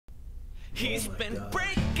He's been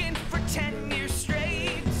breaking for 10 years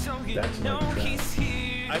straight, so you know he's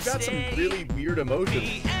here to I've got some stay. really weird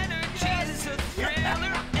emotions. The energy's a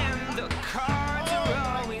thriller, and the cards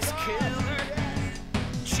are always killer.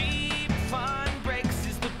 Cheap fun breaks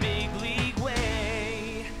is the big league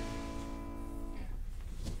way.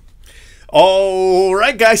 All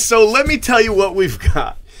right, guys, so let me tell you what we've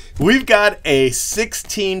got. We've got a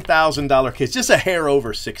 $16,000 case, just a hair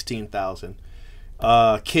over $16,000.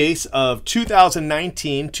 Case of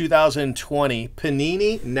 2019-2020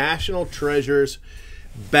 Panini National Treasures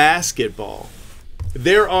basketball.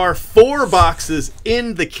 There are 4 boxes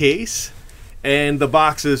in the case, and the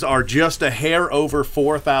boxes are just a hair over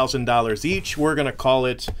 $4,000 each. We're going to call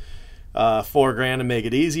it $4,000 to make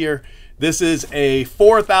it easier. This is a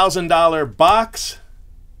 $4,000 box,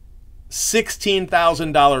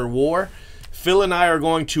 $16,000 war. Phil and I are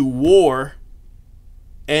going to war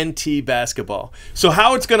NT basketball. So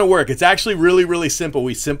how it's going to work, it's actually really, really simple.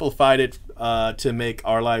 We simplified it to make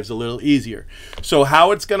our lives a little easier. So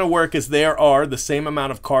how it's going to work is there are the same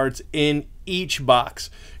amount of cards in each box.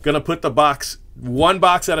 Going to put the box one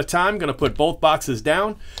box at a time. Going to put both boxes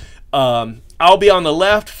down. I'll be on the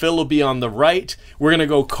left. Phil will be on the right. We're going to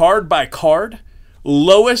go card by card.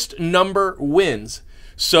 Lowest number wins.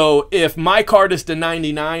 So if my card is to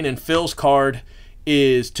 99 and Phil's card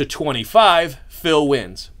is to 25, Phil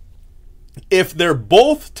wins. If they're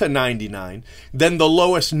both to 99, then the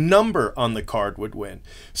lowest number on the card would win.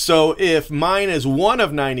 So if mine is 1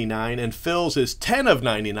 of 99 and Phil's is 10 of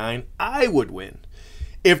 99, I would win.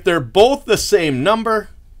 If they're both the same number,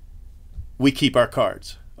 we keep our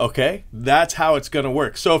cards. Okay? That's how it's going to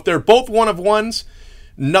work. So if they're both 1 of 1s,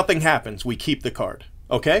 nothing happens. We keep the card.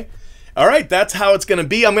 Okay? All right, that's how it's going to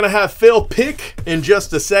be. I'm going to have Phil pick in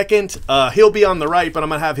just a second. He'll be on the right, but I'm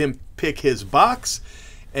going to have him pick his box.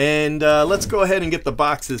 And let's go ahead and get the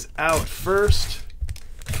boxes out first.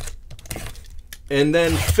 And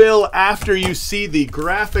then Phil, after you see the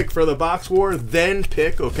graphic for the box war, then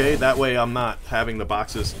pick, okay? That way I'm not having the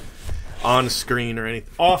boxes on screen or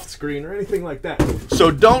anything, off screen or anything like that.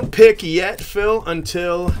 So don't pick yet, Phil,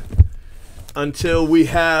 until we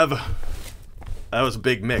have... That was a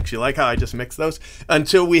big mix. You like how I just mixed those?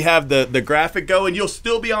 Until we have the graphic go, and you'll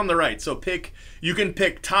still be on the right. So you can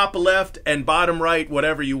pick top left and bottom right,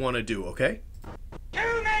 whatever you want to do, okay?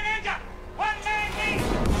 2 man ninja, 1 man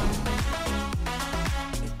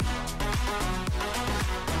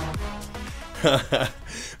me.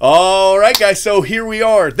 All right, guys, so here we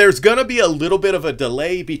are. There's going to be a little bit of a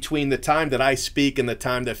delay between the time that I speak and the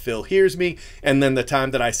time that Phil hears me, and then the time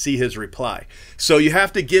that I see his reply. So you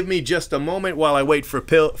have to give me just a moment while I wait for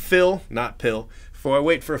Phil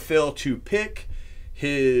to pick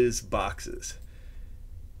his boxes.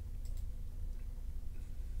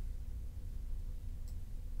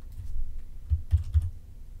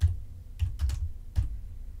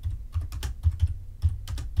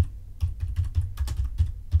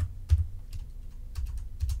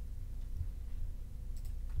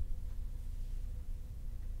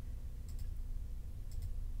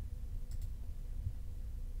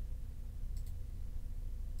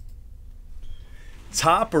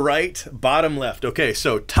 Top right, bottom left. Okay,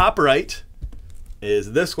 so top right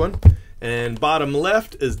is this one, and bottom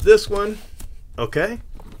left is this one. Okay.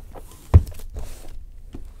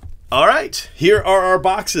 All right, here are our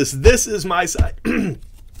boxes. This is my side.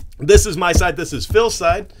 This is my side. This is Phil's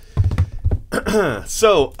side.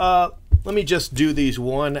 So let me just do these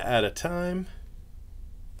one at a time.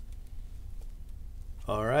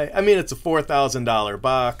 All right. I mean, it's a $4,000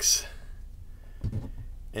 box.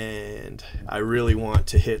 And I really want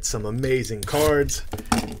to hit some amazing cards.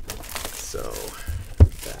 So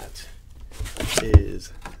that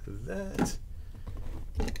is that.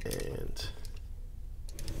 And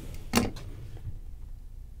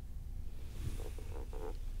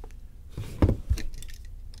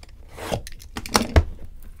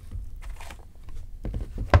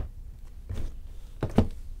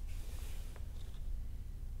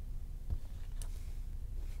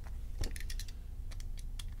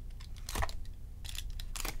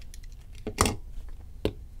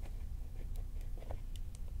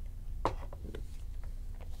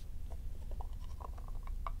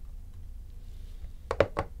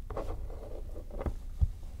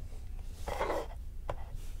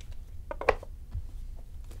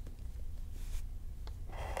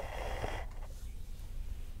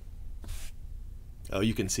oh,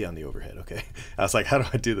 you can see on the overhead. Okay. I was like, how do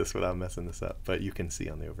I do this without messing this up? But you can see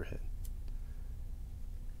on the overhead.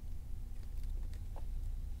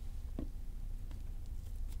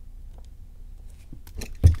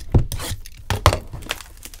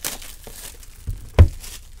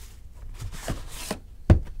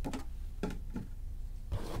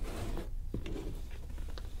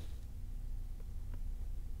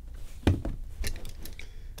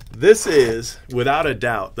 This is, without a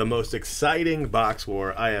doubt, the most exciting box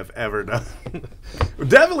war I have ever done. We're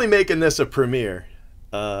definitely making this a premiere.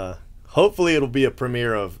 Hopefully it'll be a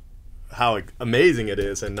premiere of how amazing it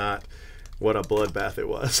is and not what a bloodbath it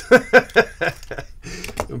was.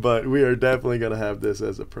 But we are definitely going to have this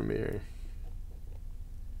as a premiere.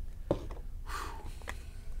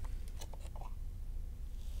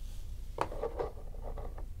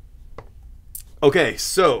 Okay,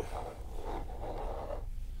 so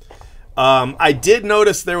I did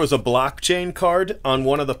notice there was a blockchain card on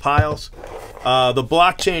one of the piles. The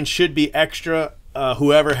blockchain should be extra.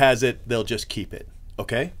 Whoever has it, they'll just keep it.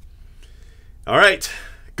 Okay? All right.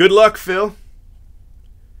 Good luck, Phil.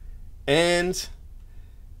 And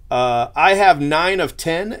I have 9 of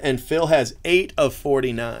 10, and Phil has 8 of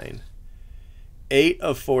 49. 8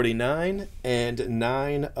 of 49 and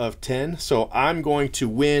 9 of 10. So I'm going to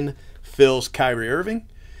win Phil's Kyrie Irving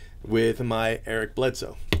with my Eric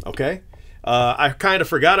Bledsoe. Okay? I kind of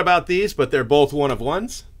forgot about these, but they're both 1 of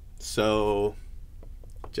 1s. So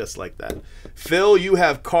just like that. Phil, you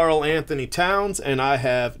have Karl Anthony Towns, and I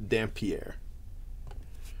have Dampier.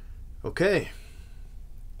 Okay.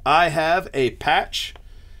 I have a patch.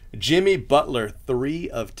 Jimmy Butler, 3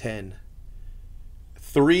 of 10.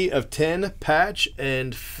 3 of 10 patch,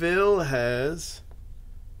 and Phil has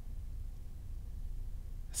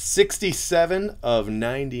 67 of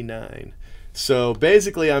 99. So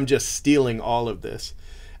basically I'm just stealing all of this.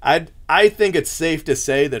 I think it's safe to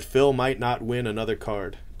say that Phil might not win another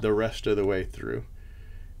card the rest of the way through.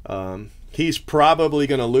 He's probably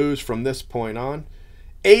going to lose from this point on.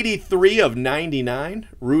 83 of 99,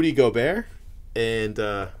 Rudy Gobert. And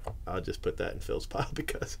I'll just put that in Phil's pile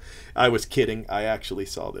because I was kidding. I actually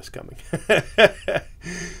saw this coming.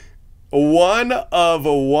 1 of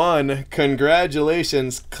 1.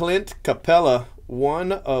 Congratulations, Clint Capella.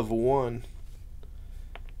 1 of 1.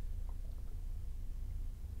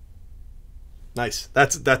 Nice.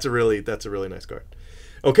 That's a really nice card.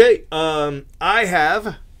 Okay, I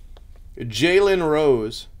have Jalen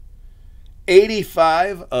Rose.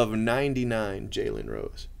 85 of 99, Jalen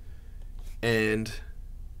Rose. And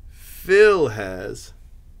Phil has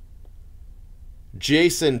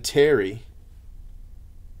Jason Terry.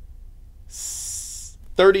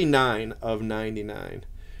 39 of 99.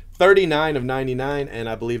 39 of 99, and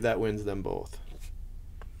I believe that wins them both.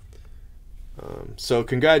 So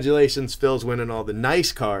congratulations, Phil's winning all the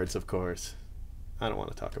nice cards, of course. I don't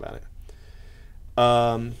want to talk about it.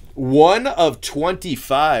 1 of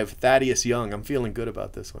 25, Thaddeus Young. I'm feeling good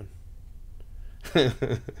about this one.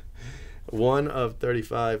 1 of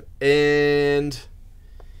 35. And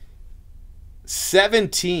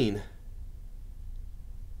 17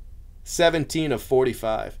 of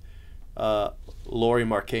 45, Lauri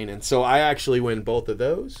Markkanen. So I actually win both of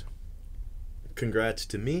those. Congrats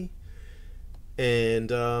to me. And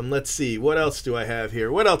let's see, what else do I have here?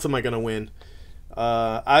 What else am I going to win?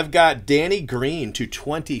 I've got Danny Green to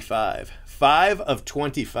 25. 5 of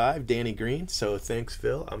 25, Danny Green. So thanks,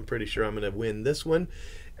 Phil. I'm pretty sure I'm going to win this one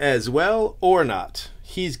as well, or not.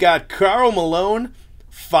 He's got Karl Malone,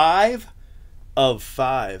 5 of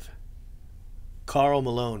 5. Karl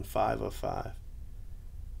Malone, 5 of 5.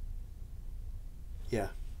 Yeah.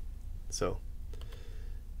 So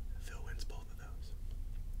Phil wins both of those.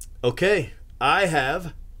 Okay. I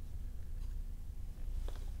have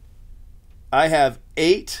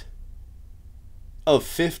 8 of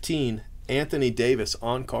 15 Anthony Davis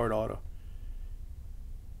on-card auto.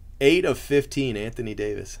 8 of 15 Anthony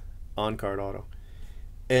Davis on-card auto.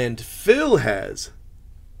 And Phil has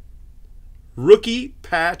rookie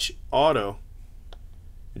patch auto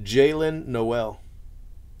Jalen Noel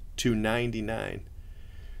to 99.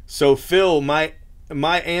 So Phil, my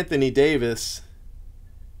Anthony Davis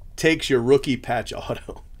takes your rookie patch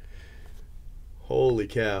auto. Holy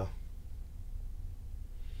cow.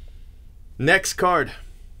 Next card.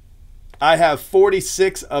 I have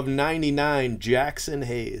 46 of 99, Jackson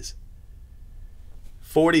Hayes.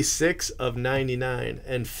 46 of 99.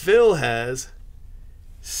 And Phil has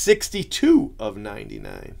 62 of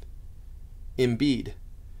 99, Embiid.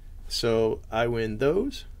 So I win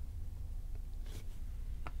those.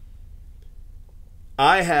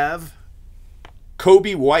 I have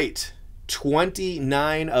Kobe White,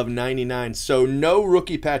 29 of 99. So no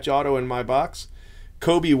rookie patch auto in my box.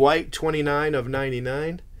 Kobe White, 29 of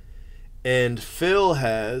 99. And Phil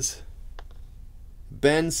has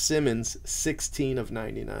Ben Simmons, 16 of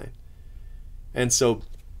 99. And so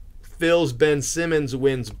Phil's Ben Simmons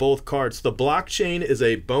wins both cards. The blockchain is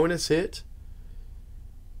a bonus hit.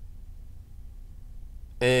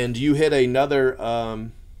 And you hit another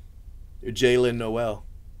Jalen Noel.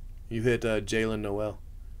 You hit Jalen Noel.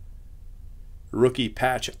 rookie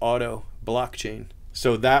patch auto blockchain.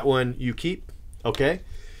 So that one you keep. Okay.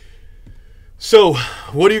 So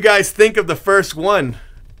what do you guys think of the first one?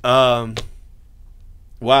 Wow.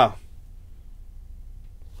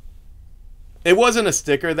 It wasn't a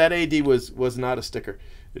sticker. That AD was not a sticker.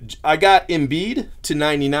 I got Embiid to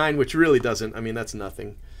 99, which really doesn't. I mean, that's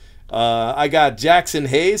nothing. I got Jackson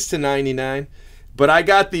Hayes to 99. But I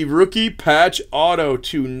got the rookie patch auto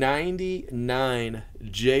to 99.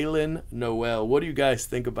 Jalen Noel. What do you guys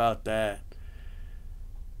think about that?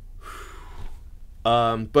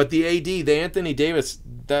 But the AD, the Anthony Davis,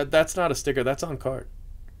 that's not a sticker. That's on card.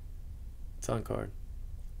 It's on card.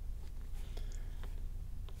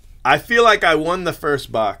 I feel like I won the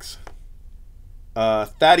first box.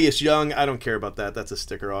 Thaddeus Young, I don't care about that. That's a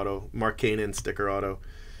sticker auto. Mark Cannon, sticker auto.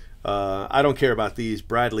 I don't care about these.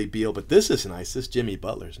 Bradley Beal, but this is nice. This Jimmy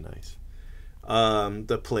Butler's nice.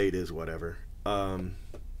 The plate is whatever. And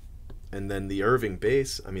then the Irving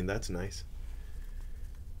base, I mean, that's nice.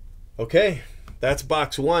 Okay, that's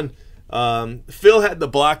box one. Phil had the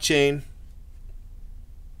blockchain.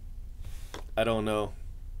 I don't know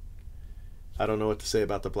what to say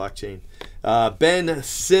about the blockchain. Ben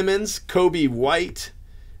Simmons, Kobe White,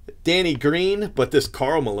 Danny Green, but this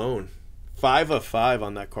Karl Malone. 5 of 5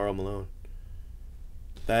 on that Karl Malone.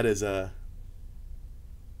 That's a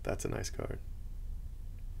nice card.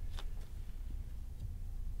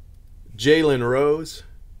 Jalen Rose,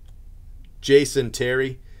 Jason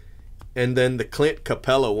Terry, and then the Clint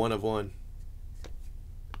Capella 1 of 1.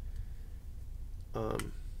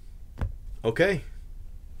 Okay.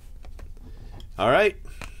 All right.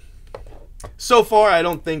 So far, I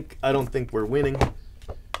don't think we're winning.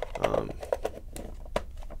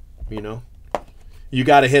 You know, you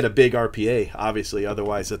got to hit a big RPA, obviously.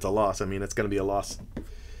 Otherwise, it's a loss. I mean, it's going to be a loss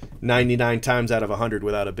 99 times out of 100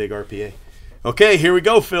 without a big RPA. Okay, here we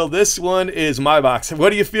go, Phil. This one is my box.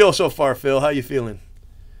 What do you feel so far, Phil? How you feeling?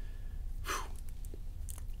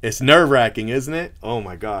 It's nerve-wracking, isn't it? Oh,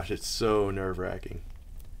 my gosh. It's so nerve-wracking.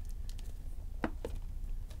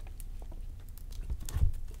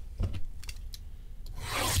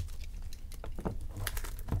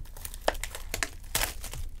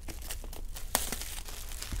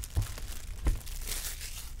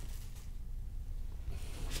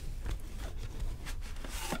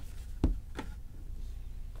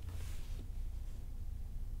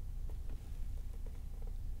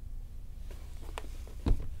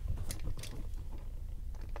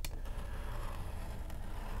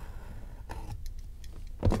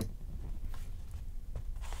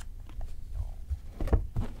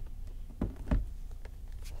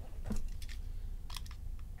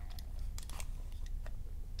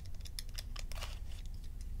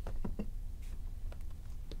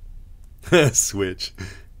 Switch.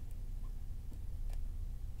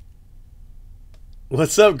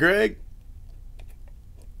 What's up, Greg?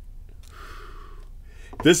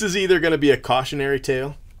 This is either going to be a cautionary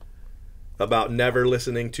tale about never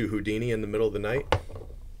listening to Houdini in the middle of the night,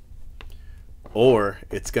 or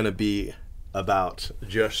it's going to be about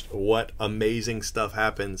just what amazing stuff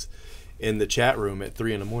happens in the chat room at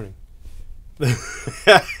 3 in the morning.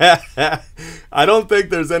 I don't think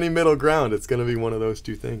there's any middle ground. It's going to be one of those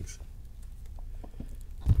two things.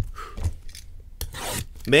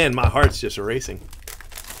 Man, my heart's just racing.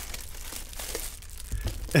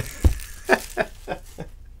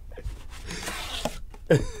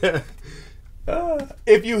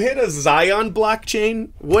 If you hit a Zion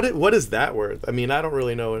blockchain, what is that worth? I mean, I don't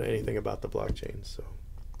really know anything about the blockchain, so.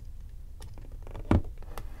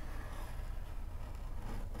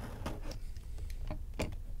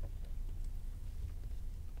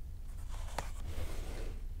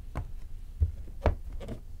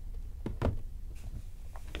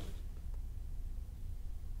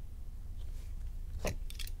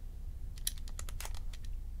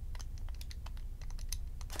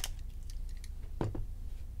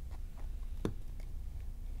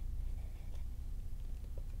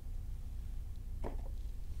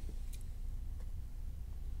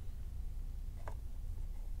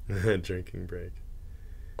 A drinking break.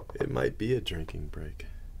 It might be a drinking break.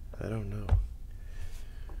 I don't know.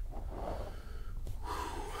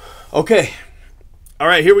 Okay. All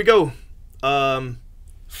right, here we go.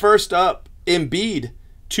 First up, Embiid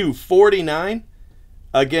to 49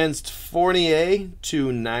 against Fournier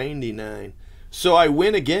to 99. So I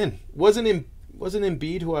win again. Wasn't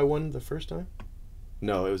Embiid who I won the first time?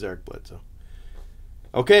 No, it was Eric Bledsoe.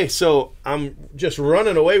 Okay, so I'm just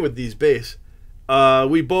running away with these base.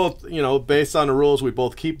 We both, based on the rules, we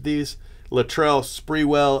both keep these. Latrell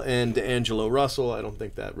Sprewell and D'Angelo Russell. I don't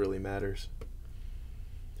think that really matters.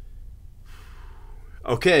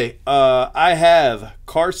 Okay, I have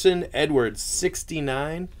Carson Edwards,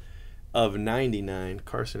 69 of 99.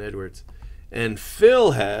 Carson Edwards. And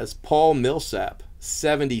Phil has Paul Millsap,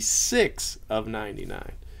 76 of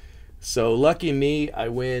 99. So lucky me, I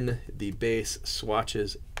win the base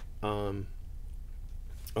swatches.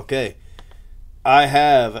 Okay, I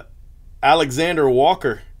have Alexander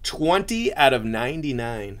Walker, 20 out of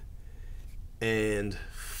 99. And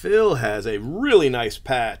Phil has a really nice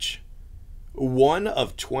patch, 1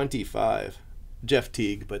 of 25. Jeff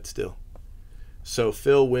Teague, but still. So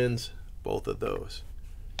Phil wins both of those.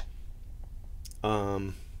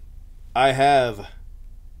 I have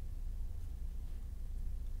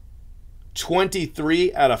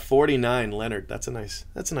 23 out of 49 Leonard. That's a nice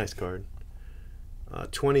card.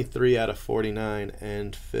 23 out of 49,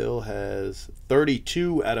 and Phil has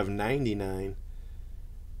 32 out of 99.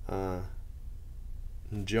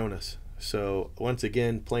 Jonas. So once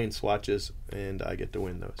again, plain swatches, and I get to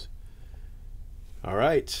win those. All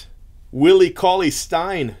right, Willie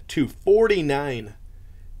Cauley-Stein to 49.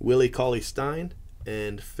 Willie Cauley-Stein,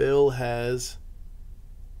 and Phil has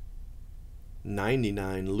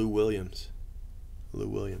 99. Lou Williams.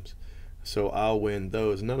 So I'll win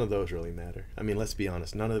those. None of those really matter. I mean, let's be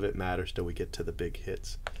honest. None of it matters till we get to the big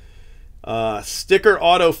hits. Sticker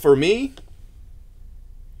auto for me.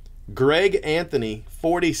 Greg Anthony,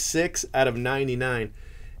 46 out of 99.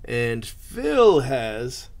 And Phil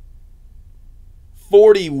has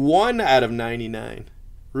 41 out of 99.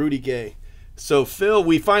 Rudy Gay. So Phil,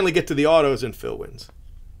 we finally get to the autos and Phil wins.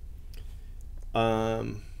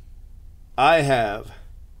 I have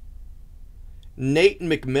Nate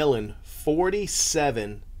McMillan,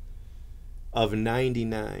 47 of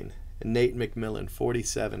 99. Nate McMillan,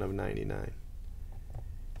 47 of 99.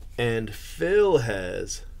 And Phil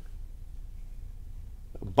has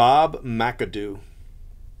Bob McAdoo,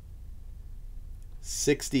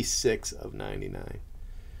 66 of 99.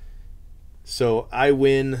 So I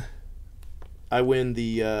win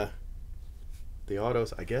the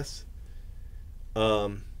autos, I guess.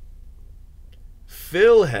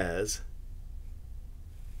 Phil has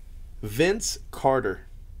Vince Carter,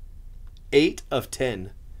 8 of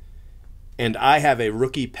 10. And I have a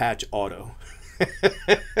rookie patch auto.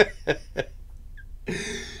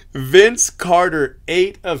 Vince Carter,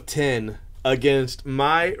 8 of 10 against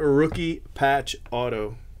my rookie patch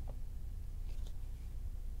auto.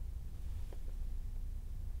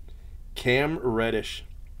 Cam Reddish.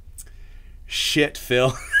 Shit,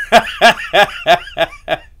 Phil.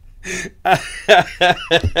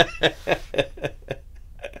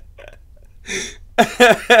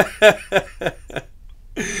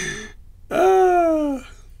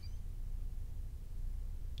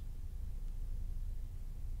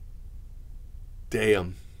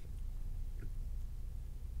 Damn.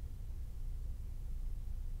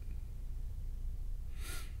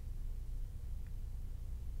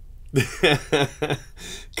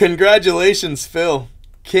 Congratulations, Phil.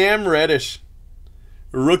 Cam Reddish,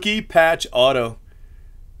 rookie patch auto,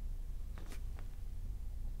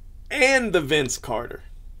 and the Vince Carter.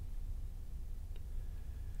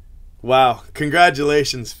 Wow,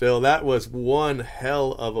 congratulations, Phil. That was one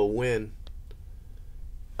hell of a win.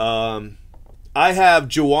 I have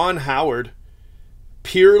Juwan Howard,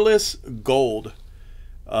 Peerless Gold.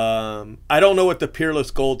 I don't know what the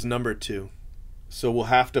Peerless Gold's numbered to, so we'll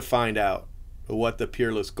have to find out what the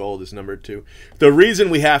Peerless Gold is numbered to. The reason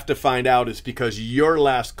we have to find out is because your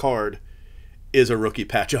last card is a rookie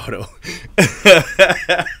patch auto.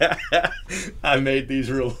 I made these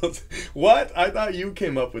rules. What? I thought you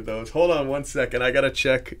came up with those. Hold on one second. I gotta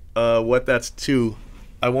check what that's to.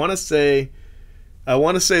 I want to say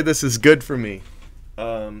this is good for me.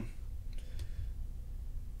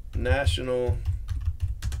 National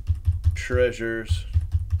Treasures.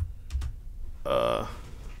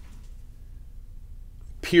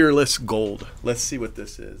 Peerless Gold. Let's see what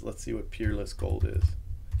this is. Let's see what Peerless Gold is.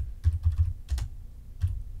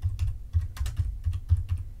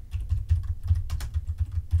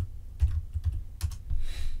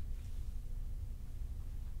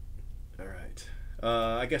 All right.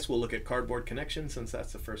 I guess we'll look at Cardboard Connection since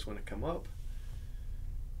that's the first one to come up.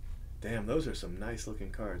 Damn, those are some nice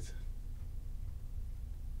looking cards.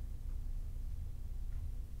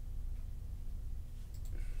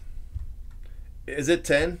 Is it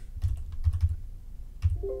 10?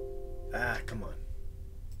 Ah, come on.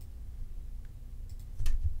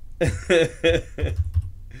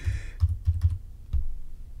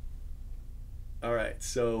 All right,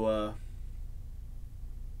 so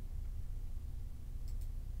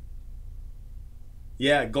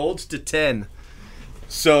yeah, gold's to 10.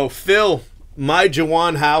 So Phil, my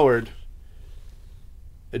Juwan Howard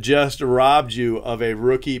just robbed you of a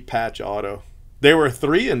rookie patch auto. There were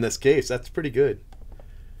 3 in this case. That's pretty good.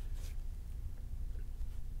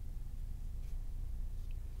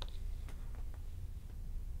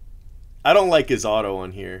 I don't like his auto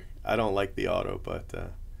on here. I don't like the auto, but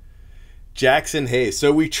Jackson Hayes.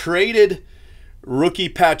 So we traded rookie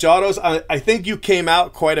patch autos. I think you came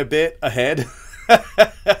out quite a bit ahead.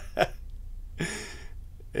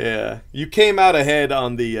 Yeah, you came out ahead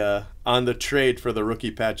on the trade for the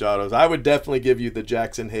rookie patch autos. I would definitely give you the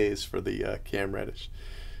Jackson Hayes for the Cam Reddish,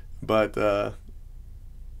 but there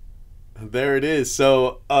it is.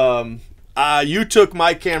 So you took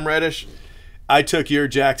my Cam Reddish, I took your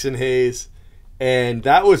Jackson Hayes, and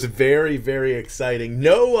that was very, very exciting.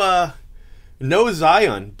 No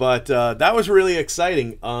Zion, but that was really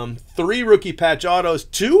exciting. 3 rookie patch autos,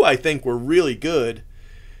 2 I think were really good.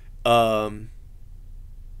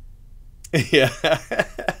 Yeah,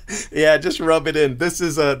 yeah, just rub it in. This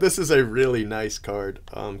is a really nice card.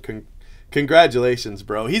 Congratulations,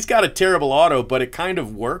 bro. He's got a terrible auto, but it kind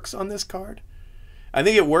of works on this card. I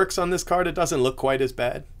think it works on this card. It doesn't look quite as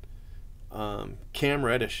bad. Cam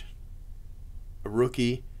Reddish, a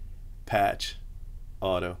rookie patch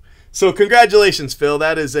auto. So congratulations, Phil.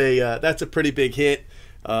 That is that's a pretty big hit.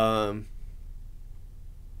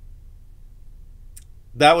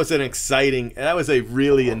 That was a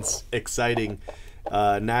really exciting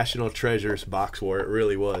National Treasures box war. It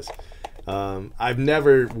really was. I've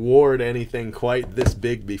never wared anything quite this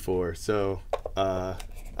big before, so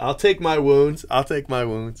I'll take my wounds. I'll take my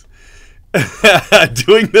wounds.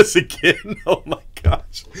 Doing this again. Oh my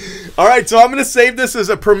gosh. All right, so I'm going to save this as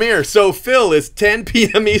a premiere. So Phil, is 10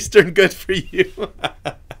 p.m. Eastern good for you?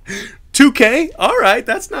 2K? All right,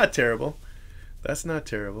 that's not terrible. That's not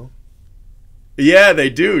terrible. Yeah, they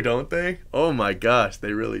do, don't they? Oh my gosh,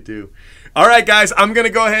 they really do. All right, guys, I'm going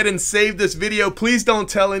to go ahead and save this video. Please don't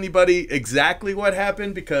tell anybody exactly what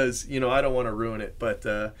happened because, you know, I don't want to ruin it. But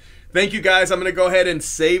thank you, guys. I'm going to go ahead and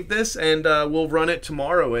save this, and we'll run it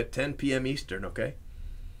tomorrow at 10 p.m. Eastern, okay?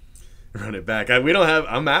 Run it back. We don't have,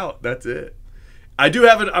 I'm out. That's it. I do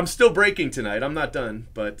have it. I'm still breaking tonight. I'm not done.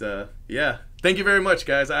 But, yeah, thank you very much,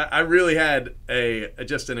 guys. I really had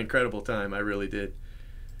just an incredible time. I really did.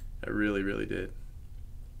 I really, really did.